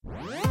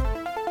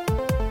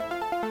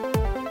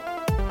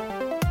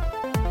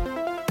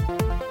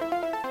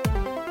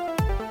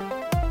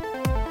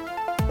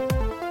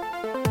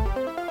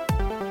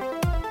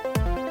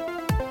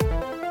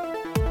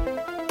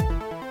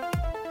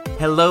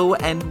Hello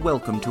and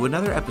welcome to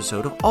another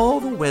episode of All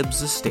the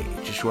Web's a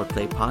Stage, a short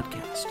play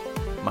podcast.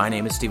 My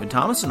name is Stephen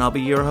Thomas and I'll be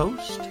your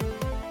host.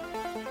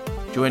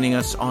 Joining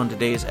us on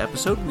today's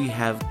episode, we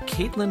have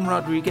Caitlin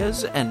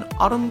Rodriguez and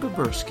Autumn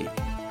Gabursky.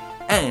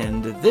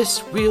 And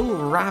this will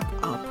wrap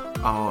up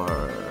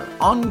our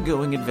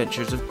ongoing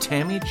adventures of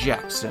Tammy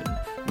Jackson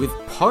with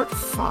Part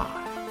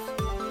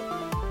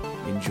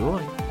 5.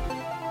 Enjoy.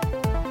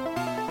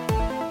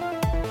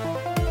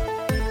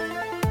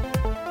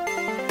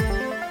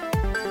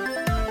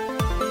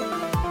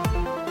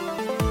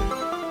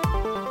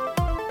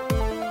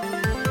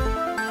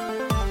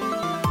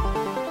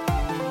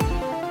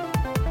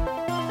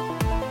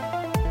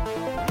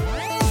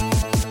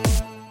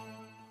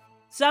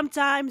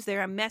 Sometimes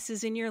there are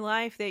messes in your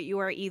life that you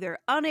are either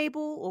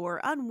unable or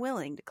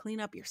unwilling to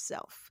clean up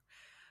yourself.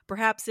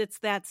 Perhaps it's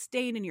that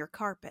stain in your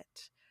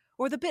carpet,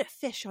 or the bit of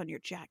fish on your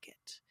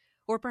jacket,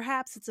 or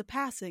perhaps it's a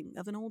passing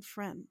of an old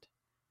friend.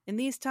 In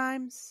these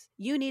times,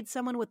 you need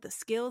someone with the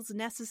skills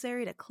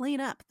necessary to clean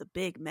up the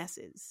big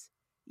messes.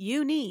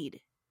 You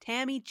need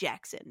Tammy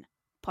Jackson,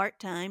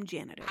 part-time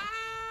janitor.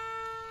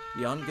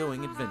 The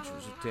ongoing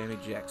adventures of Tammy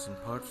Jackson,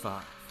 Part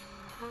 5,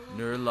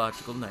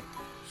 Neurological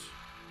Nightmares.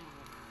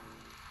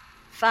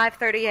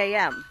 5:30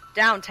 a.m.,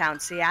 downtown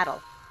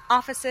Seattle.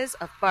 Offices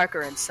of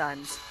Barker &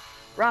 Sons.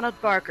 Ronald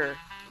Barker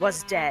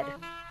was dead.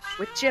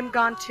 With Jim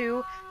gone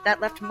too,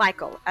 that left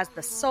Michael as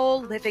the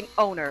sole living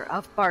owner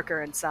of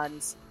Barker &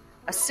 Sons.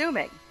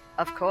 Assuming,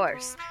 of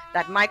course,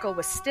 that Michael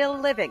was still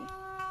living.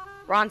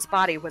 Ron's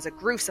body was a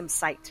gruesome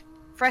sight.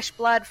 Fresh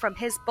blood from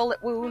his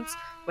bullet wounds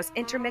was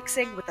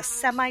intermixing with the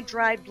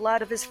semi-dried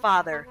blood of his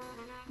father.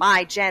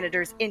 My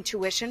janitor's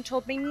intuition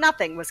told me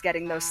nothing was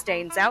getting those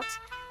stains out,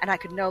 and I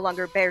could no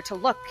longer bear to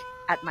look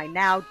at my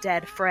now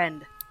dead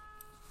friend.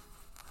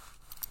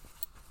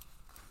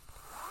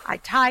 I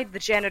tied the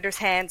janitor's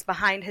hands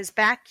behind his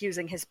back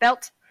using his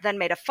belt, then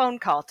made a phone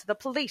call to the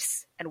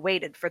police and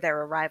waited for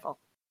their arrival.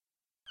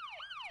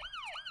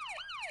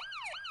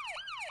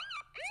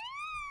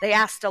 They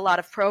asked a lot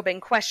of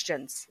probing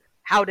questions.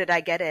 How did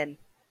I get in?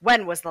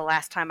 When was the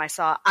last time I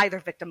saw either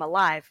victim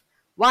alive?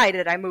 Why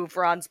did I move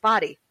Ron's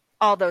body?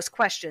 All those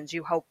questions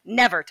you hope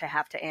never to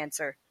have to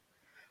answer.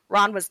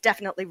 Ron was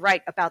definitely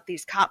right about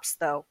these cops,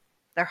 though.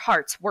 Their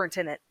hearts weren't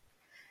in it.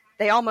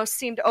 They almost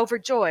seemed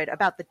overjoyed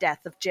about the death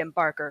of Jim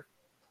Barker.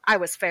 I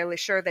was fairly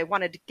sure they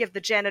wanted to give the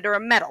janitor a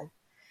medal.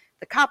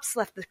 The cops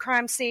left the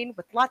crime scene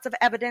with lots of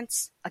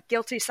evidence, a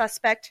guilty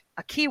suspect,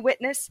 a key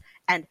witness,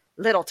 and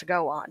little to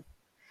go on.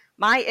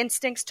 My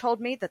instincts told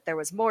me that there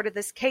was more to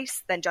this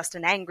case than just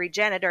an angry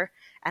janitor,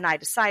 and I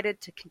decided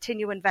to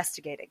continue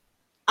investigating.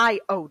 I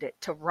owed it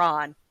to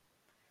Ron.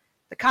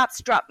 The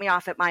cops dropped me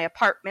off at my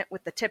apartment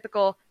with the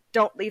typical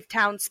 "don't leave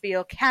town"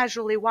 spiel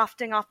casually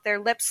wafting off their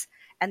lips,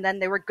 and then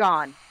they were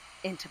gone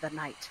into the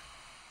night.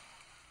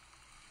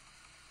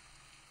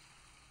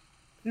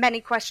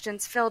 Many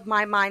questions filled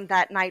my mind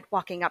that night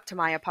walking up to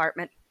my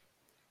apartment.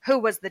 Who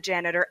was the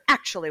janitor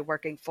actually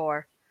working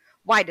for?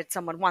 Why did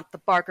someone want the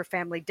Barker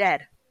family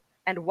dead?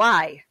 And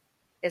why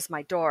is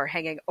my door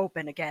hanging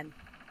open again?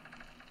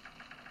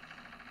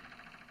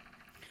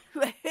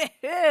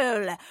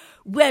 Well,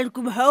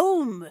 welcome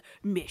home,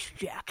 Miss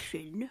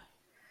Jackson.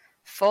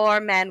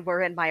 4 men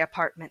were in my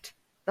apartment.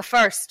 The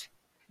first,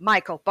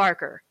 Michael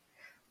Barker.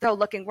 Though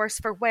looking worse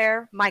for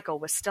wear, Michael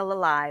was still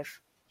alive.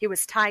 He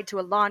was tied to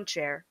a lawn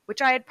chair,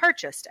 which I had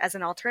purchased as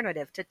an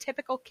alternative to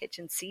typical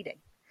kitchen seating.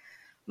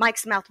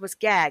 Mike's mouth was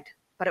gagged,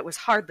 but it was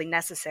hardly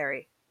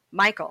necessary.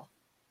 Michael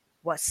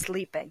was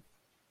sleeping.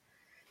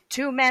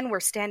 2 men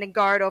were standing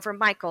guard over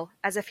Michael,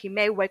 as if he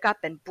may wake up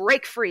and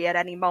break free at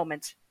any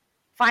moment.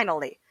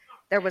 Finally,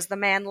 there was the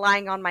man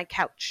lying on my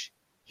couch.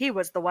 He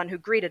was the one who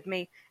greeted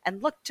me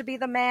and looked to be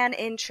the man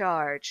in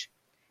charge.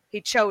 He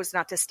chose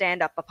not to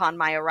stand up upon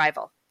my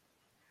arrival.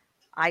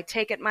 I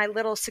take it my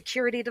little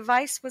security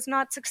device was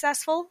not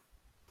successful?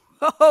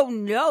 Oh,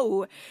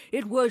 no,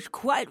 it was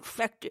quite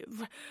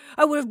effective.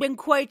 I would have been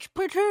quite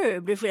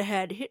perturbed if it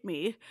had hit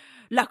me.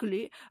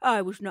 Luckily,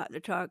 I was not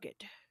the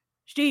target.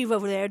 Steve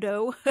over there,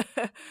 though,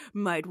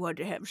 might want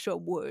to have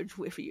some words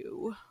with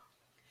you.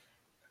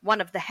 One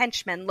of the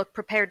henchmen looked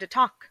prepared to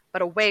talk,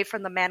 but away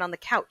from the man on the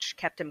couch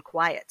kept him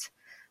quiet.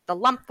 The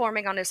lump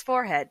forming on his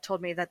forehead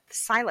told me that the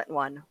silent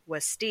one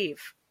was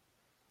Steve.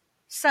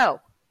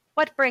 So,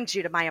 what brings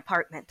you to my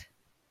apartment?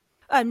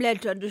 I'm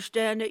led to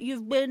understand that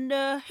you've been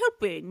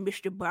helping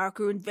Mr.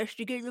 Barker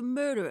investigate the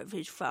murder of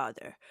his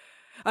father.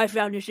 I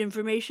found this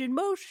information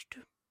most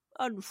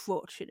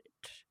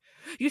unfortunate.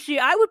 You see,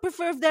 I would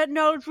prefer if that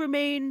knowledge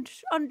remained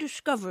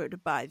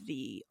undiscovered by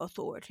the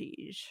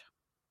authorities.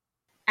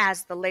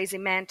 As the lazy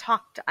man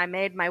talked, I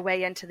made my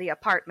way into the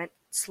apartment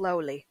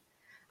slowly.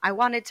 I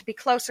wanted to be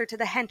closer to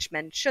the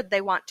henchmen should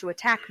they want to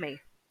attack me.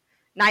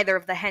 Neither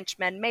of the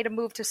henchmen made a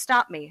move to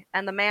stop me,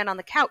 and the man on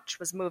the couch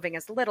was moving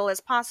as little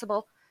as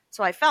possible,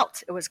 so I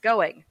felt it was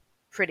going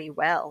pretty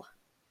well.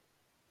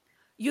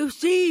 You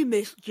see,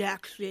 Miss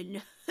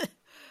Jackson,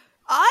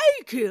 I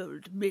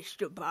killed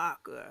Mr.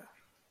 Barker.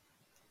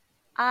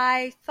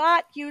 I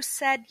thought you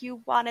said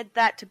you wanted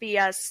that to be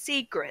a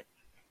secret.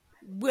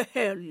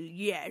 Well,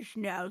 yes,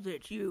 now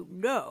that you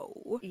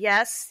know.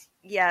 Yes,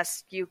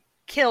 you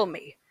kill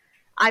me.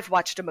 I've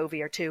watched a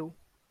movie or two.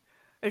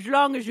 As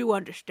long as you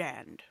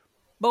understand.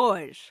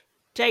 Boys,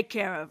 take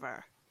care of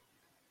her.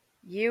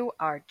 You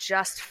are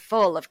just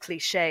full of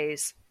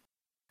cliches.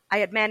 I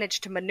had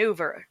managed to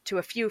maneuver to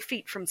a few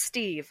feet from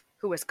Steve,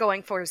 who was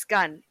going for his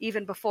gun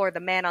even before the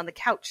man on the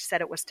couch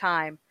said it was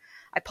time.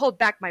 I pulled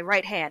back my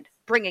right hand,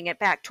 bringing it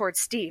back towards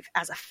Steve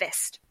as a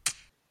fist.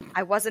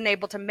 I wasn't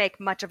able to make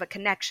much of a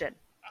connection,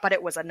 but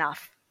it was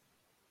enough.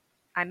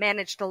 I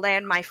managed to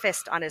land my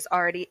fist on his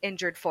already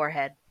injured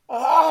forehead.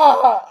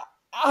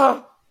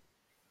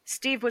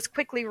 Steve was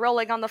quickly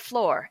rolling on the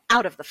floor,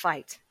 out of the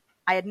fight.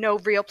 I had no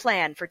real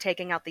plan for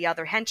taking out the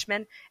other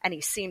henchman, and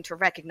he seemed to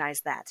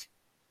recognize that.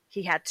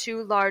 He had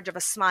too large of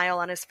a smile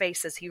on his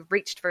face as he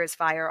reached for his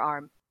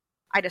firearm.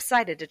 I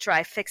decided to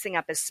try fixing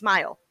up his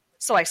smile,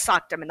 so I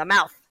socked him in the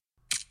mouth.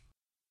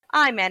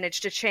 I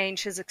managed to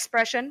change his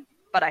expression,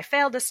 but I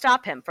failed to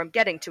stop him from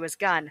getting to his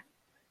gun.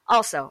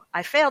 Also,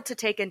 I failed to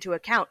take into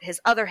account his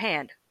other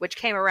hand, which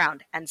came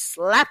around and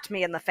slapped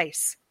me in the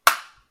face.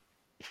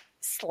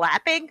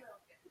 Slapping?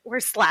 We're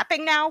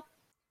slapping now?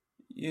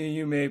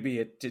 You may be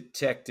a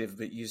detective,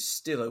 but you're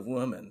still a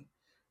woman.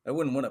 I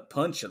wouldn't want to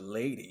punch a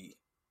lady.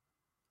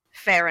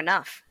 Fair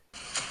enough.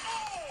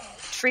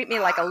 Treat me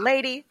like a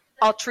lady,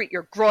 I'll treat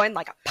your groin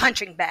like a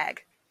punching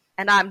bag.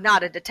 And I'm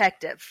not a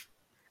detective.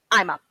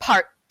 I'm a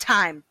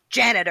part-time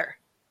janitor.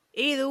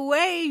 Either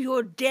way,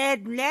 you're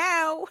dead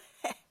now.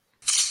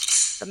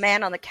 The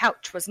man on the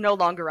couch was no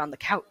longer on the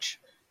couch.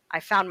 I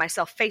found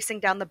myself facing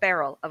down the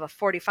barrel of a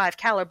 .45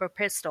 caliber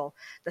pistol,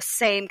 the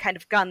same kind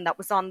of gun that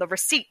was on the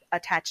receipt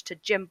attached to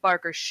Jim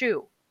Barker's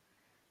shoe.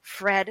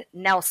 Fred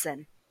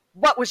Nelson,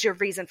 what was your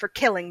reason for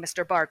killing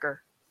Mr.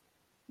 Barker?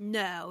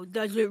 Now,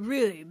 does it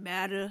really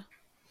matter?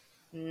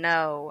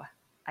 No,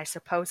 I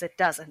suppose it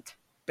doesn't.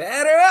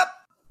 Batter up!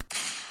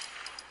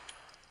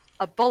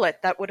 A bullet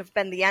that would have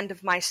been the end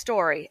of my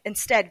story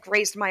instead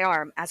grazed my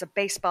arm as a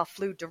baseball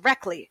flew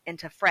directly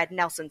into Fred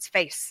Nelson's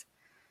face.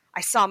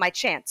 I saw my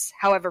chance,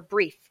 however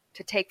brief,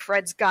 to take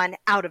Fred's gun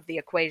out of the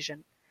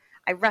equation.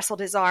 I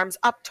wrestled his arms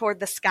up toward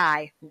the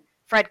sky.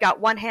 Fred got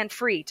one hand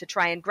free to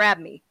try and grab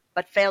me,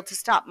 but failed to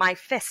stop my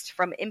fist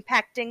from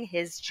impacting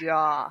his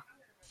jaw.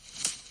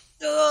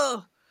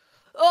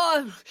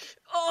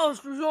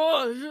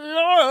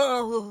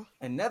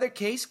 Another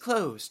case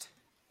closed.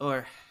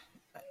 Or,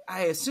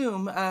 I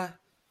assume, I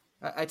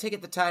take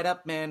it the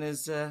tied-up man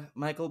is,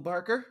 Michael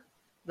Barker?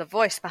 The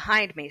voice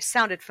behind me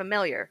sounded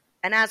familiar,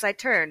 and as I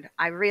turned,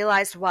 I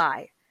realized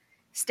why.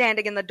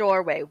 Standing in the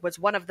doorway was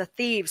one of the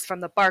thieves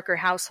from the Barker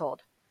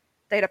household.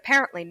 They'd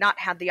apparently not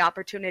had the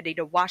opportunity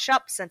to wash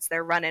up since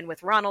their run-in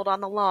with Ronald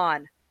on the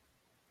lawn.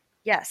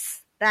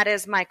 Yes, that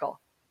is Michael.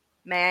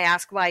 May I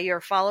ask why you're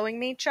following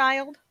me,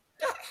 child?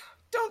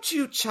 Don't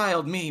you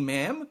child me,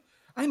 ma'am.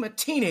 I'm a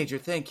teenager,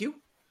 thank you.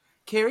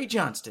 Carrie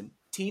Johnston,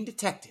 teen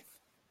detective.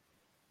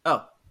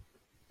 Oh,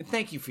 and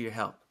thank you for your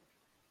help.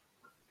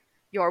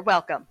 You're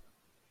welcome.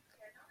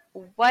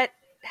 What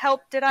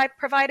help did I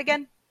provide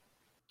again?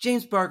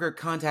 James Barker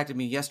contacted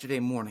me yesterday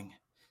morning,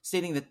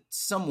 stating that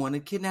someone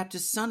had kidnapped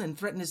his son and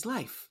threatened his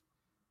life.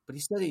 But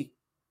he said he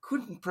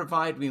couldn't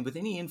provide me with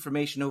any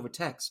information over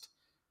text.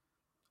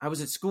 I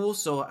was at school,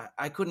 so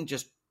I couldn't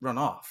just run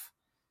off.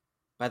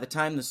 By the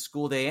time the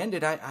school day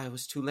ended, I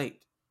was too late.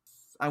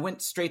 I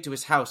went straight to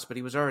his house, but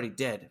he was already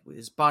dead, with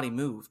his body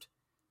moved.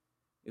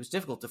 It was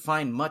difficult to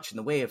find much in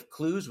the way of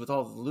clues with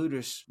all the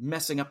looters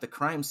messing up the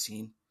crime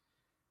scene.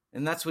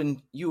 And that's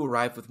when you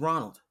arrived with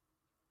Ronald.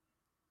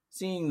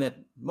 Seeing that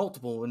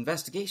multiple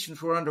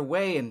investigations were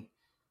underway and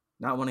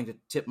not wanting to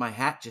tip my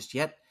hat just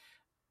yet,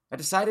 I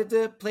decided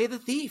to play the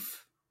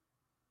thief.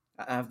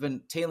 I've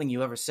been tailing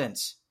you ever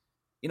since.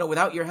 You know,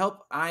 without your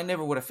help, I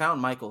never would have found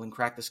Michael and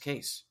cracked this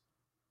case.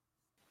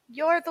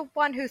 You're the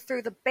one who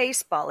threw the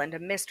baseball into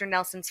Mr.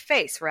 Nelson's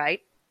face,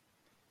 right?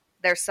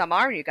 There's some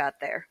arm you got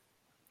there.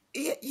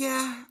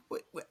 Yeah.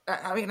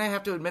 I mean, I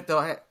have to admit,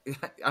 though,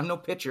 I'm no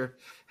pitcher.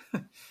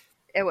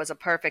 It was a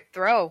perfect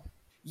throw.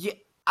 Yeah,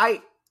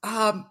 I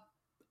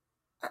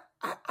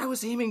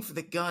was aiming for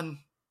the gun.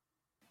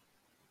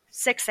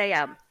 6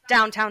 a.m.,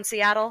 downtown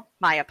Seattle,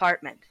 my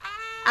apartment.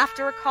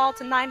 After a call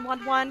to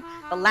 911,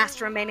 the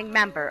last remaining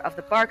member of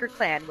the Barker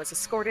clan was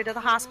escorted to the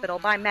hospital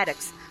by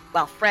medics,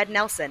 while Fred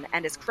Nelson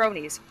and his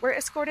cronies were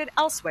escorted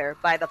elsewhere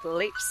by the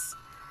police.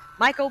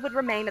 Michael would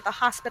remain at the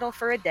hospital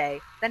for a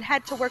day, then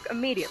head to work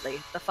immediately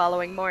the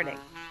following morning.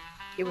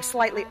 He was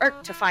slightly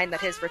irked to find that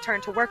his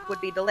return to work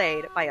would be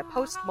delayed by a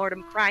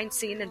post-mortem crime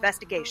scene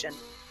investigation.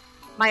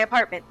 My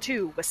apartment,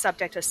 too, was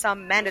subject to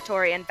some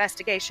mandatory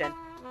investigation,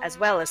 as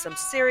well as some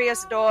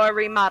serious door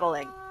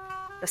remodeling.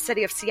 The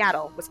city of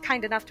Seattle was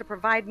kind enough to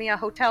provide me a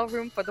hotel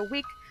room for the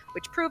week,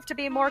 which proved to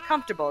be more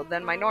comfortable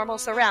than my normal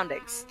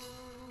surroundings.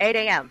 8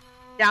 a.m.,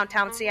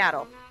 downtown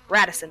Seattle,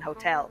 Radisson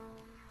Hotel.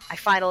 I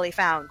finally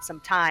found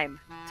some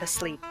time to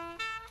sleep.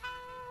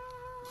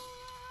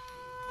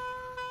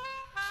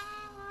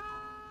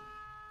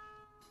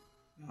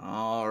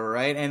 All right.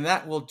 right, and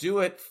that will do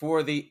it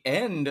for the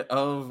end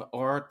of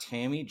our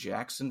Tammy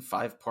Jackson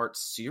 5-part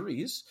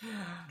series.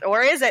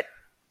 Or is it?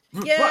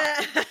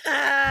 Yeah!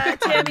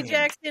 Tammy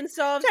Jackson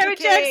solves Tammy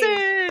the case.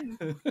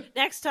 Jackson!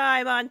 Next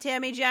time on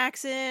Tammy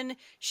Jackson,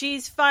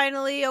 she's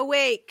finally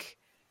awake.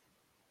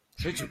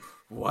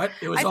 What?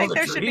 It was I all think a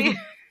there dream?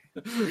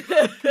 should be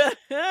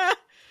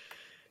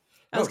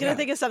I was going to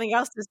think of something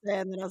else to say,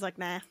 and then I was like,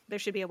 nah, there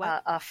should be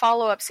a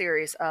follow-up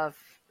series of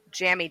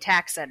Jamie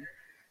Taxon,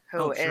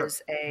 who sure.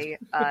 is a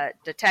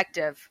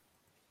detective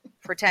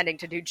pretending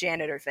to do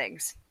janitor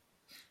things.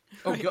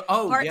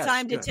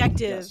 Part-time yes,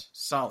 detective. Yes,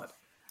 solid.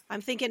 I'm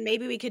thinking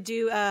maybe we could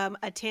do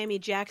a Tammy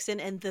Jackson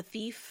and the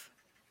Thief.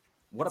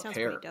 What a Sounds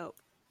pair. pretty dope.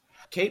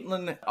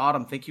 Caitlin,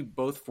 Autumn, thank you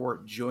both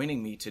for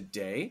joining me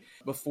today.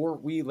 Before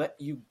we let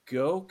you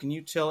go, can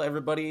you tell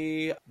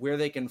everybody where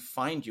they can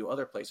find you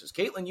other places?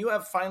 Caitlin, you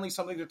have finally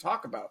something to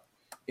talk about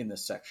in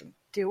this section.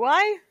 Do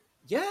I?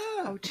 Yeah.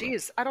 Oh,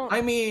 geez. I don't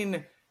mean, know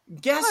if I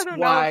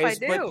guest-wise,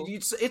 do. but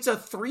it's a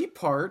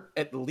 3-part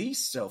at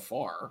least so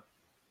far.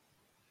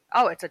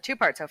 Oh, it's a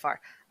 2-part so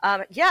far.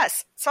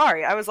 Yes.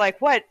 Sorry. I was like,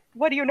 what?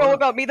 What do you know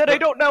about me that I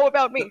don't know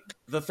about me?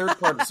 The 3rd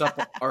part is up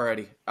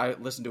already. I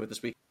listened to it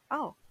this week.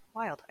 Oh,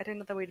 wild. I didn't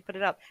know that we'd put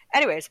it up.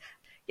 Anyways,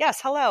 yes,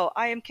 hello.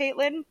 I am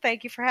Caitlin.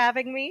 Thank you for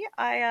having me.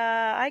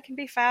 I can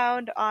be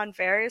found on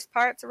various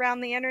parts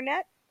around the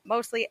internet,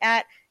 mostly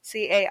at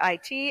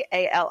CAITALIE.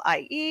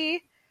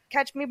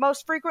 Catch me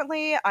most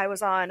frequently. I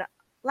was on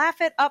Laugh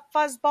It Up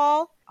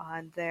Fuzzball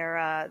on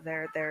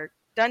their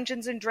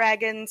Dungeons and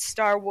Dragons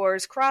Star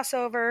Wars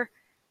crossover,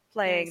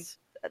 playing Nice.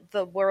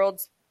 the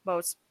world's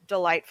most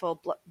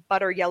delightful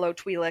butter yellow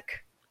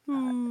Twi'lek.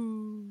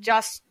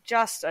 Just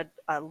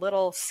a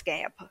little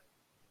scamp.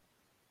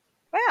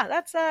 Well, yeah,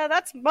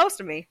 that's most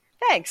of me.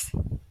 Thanks.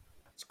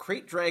 It's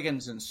Crate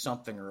Dragons and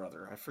something or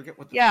other. I forget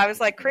what the... Yeah, I was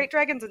like, Crate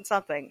Dragons and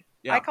something.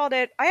 Yeah.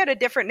 I had a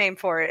different name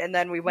for it, and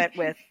then we went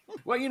with...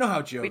 Well, you know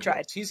how Joe We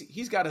tried. does.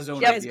 He's got his own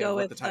You guys idea go of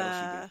what with the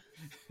title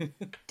should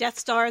be. Death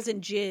Stars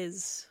and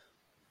Jizz.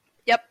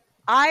 Yep.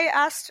 I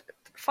asked,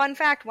 fun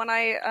fact, when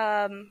I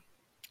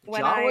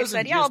Jawas said,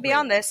 and yeah, I'll be Jizz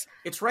on this,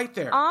 It's right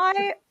there.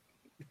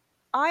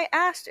 I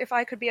asked if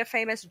I could be a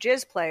famous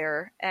Jizz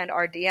player, and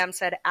our DM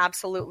said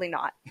absolutely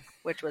not,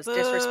 which was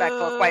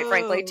disrespectful, quite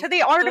frankly, to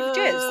the art of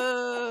Jizz.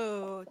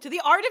 Boo. To the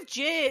art of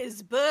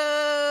Jizz.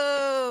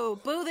 Boo.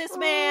 Boo this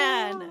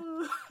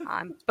man.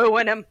 I'm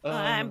booing him.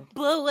 I'm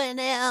booing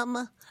him.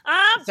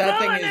 I'm Sad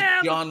thing booing is,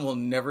 him. John will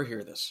never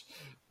hear this.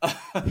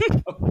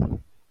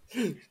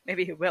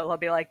 Maybe he will. I'll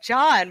be like,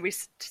 John, we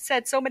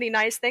said so many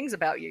nice things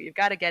about you. You've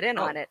got to get in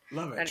on it.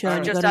 Love it. And John,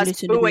 it's you just gotta us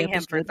listen to the booing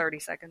him for episode. 30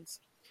 seconds.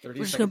 30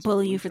 We're just gonna seconds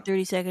bully to you for John.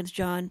 30 seconds,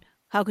 John.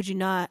 How could you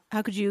not?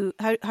 How could you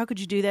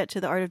do that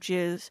to the art of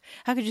Jizz?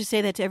 How could you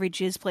say that to every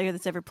Jizz player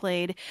that's ever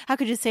played? How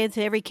could you say it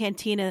to every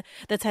cantina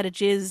that's had a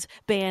Jizz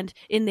band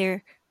in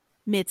their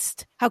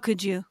midst? How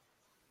could you?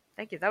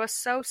 Thank you. That was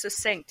so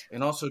succinct.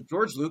 And also,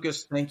 George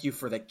Lucas, thank you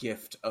for the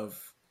gift of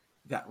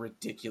that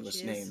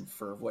ridiculous Jizz. name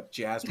for what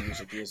jazz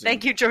music is.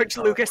 Thank in you, George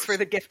Star Lucas, Wars. for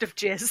the gift of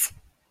jizz.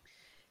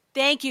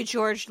 Thank you,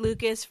 George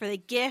Lucas, for the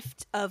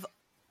gift of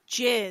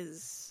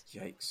Jizz.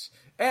 Yikes.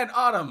 And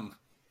Autumn,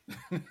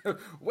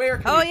 where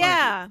can Oh, we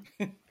yeah.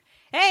 find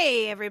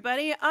Hey,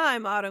 everybody.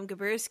 I'm Autumn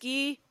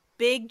Gabursky.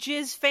 Big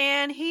Jizz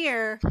fan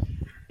here.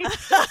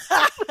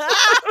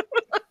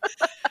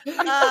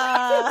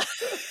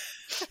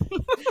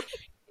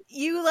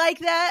 You like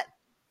that?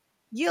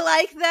 You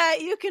like that?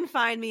 You can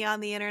find me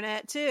on the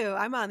internet too.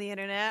 I'm on the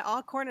internet,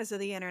 all corners of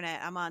the internet.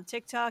 I'm on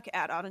TikTok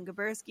at Autumn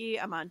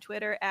Gabursky. I'm on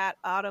Twitter at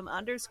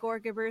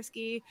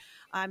Autumn_Gabursky.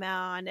 I'm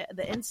on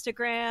the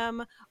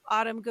Instagram,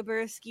 Autumn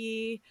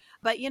Gabursky.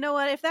 But you know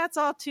what? If that's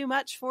all too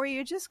much for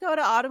you, just go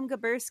to Autumn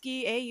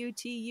Gabursky,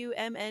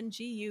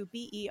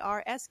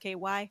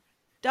 AutumnGubersky.com.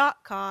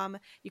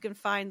 You can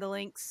find the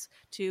links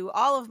to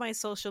all of my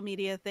social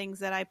media things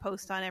that I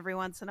post on every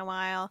once in a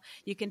while.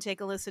 You can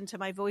take a listen to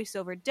my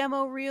voiceover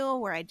demo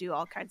reel where I do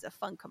all kinds of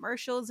fun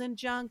commercials and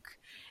junk.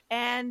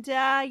 And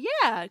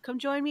yeah, come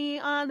join me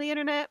on the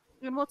internet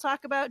and we'll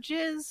talk about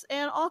jizz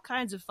and all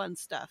kinds of fun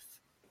stuff.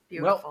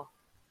 Beautiful. Well,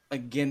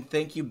 again,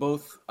 thank you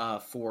both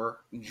for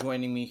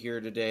joining me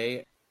here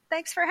today.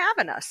 Thanks for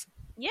having us.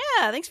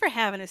 Yeah, thanks for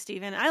having us,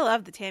 Stephen. I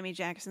love the Tammy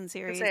Jackson I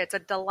series. say it's a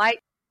delight.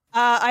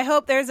 I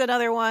hope there's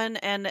another one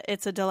and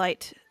it's a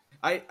delight.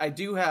 I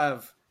do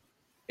have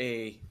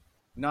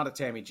not a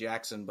Tammy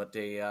Jackson, but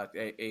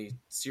a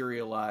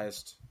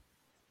serialized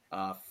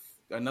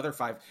another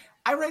 5.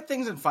 I write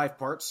things in 5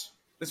 parts.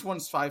 This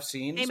one's 5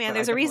 scenes. Hey man, but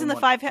there's I a reason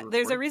definitely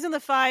there's want to a reason the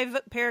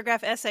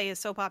 5-paragraph essay is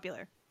so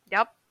popular.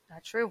 Yep,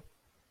 that's true.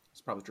 It's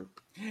probably true.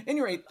 At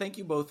any rate, thank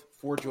you both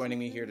for joining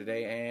me here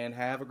today, and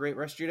have a great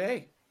rest of your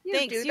day. You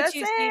Thanks, do you the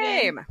too,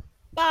 same. Steven.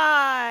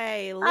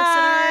 Bye,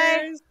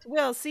 listeners.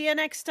 We'll see you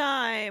next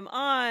time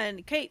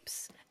on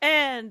Capes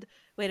and...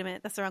 Wait a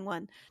minute, that's the wrong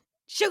one.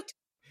 Shoot!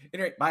 At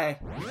any rate, bye.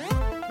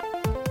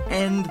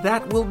 And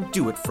that will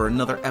do it for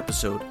another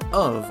episode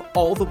of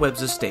All the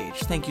Web's a Stage.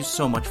 Thank you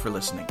so much for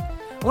listening.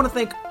 I want to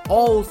thank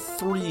all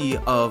three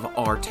of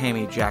our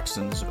Tammy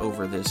Jacksons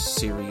over this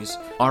series.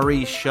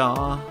 Ari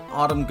Shah,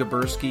 Autumn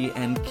Gabursky,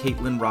 and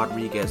Caitlin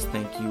Rodriguez.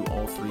 Thank you,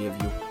 all three of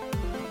you.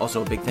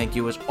 Also, a big thank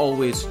you, as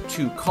always,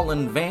 to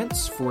Cullen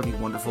Vance for the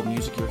wonderful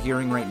music you're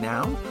hearing right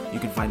now. You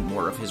can find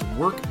more of his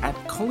work at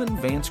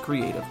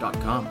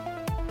cullenvancecreative.com.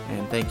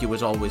 And thank you,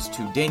 as always,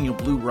 to Daniel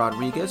Blue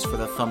Rodriguez for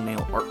the thumbnail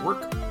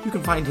artwork. You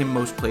can find him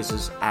most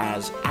places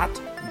as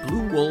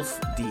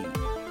 @BlueWolfD.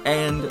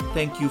 And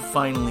thank you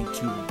finally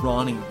to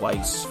Ronnie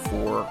Weiss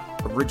for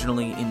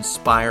originally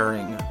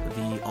inspiring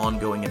the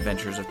ongoing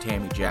adventures of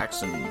Tammy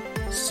Jackson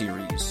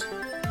series.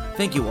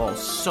 Thank you all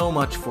so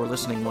much for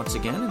listening once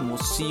again, and we'll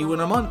see you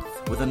in a month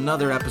with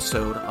another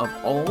episode of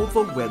All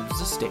the Web's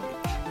a Stage.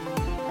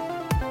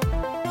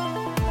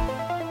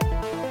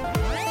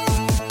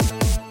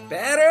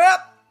 Batter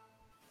up!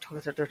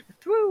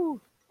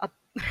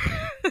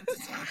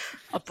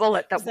 A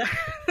bullet that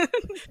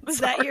was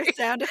that your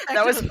sound effect?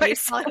 That was of a my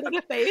baseball in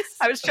the face.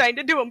 I was trying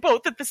to do them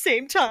both at the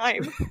same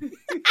time.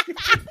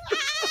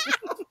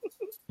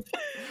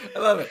 I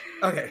love it.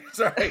 Okay,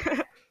 sorry.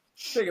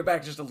 Take it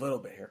back just a little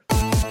bit here.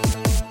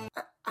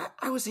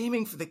 I was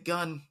aiming for the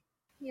gun.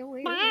 It's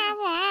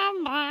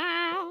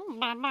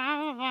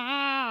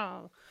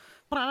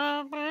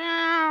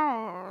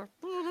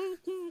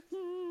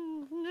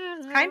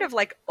kind of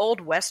like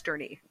old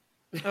westerny.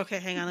 Okay,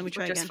 hang on. Let me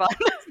try Which again. is fun.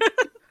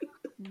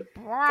 It's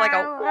like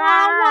a wah,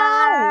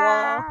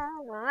 wah, wah.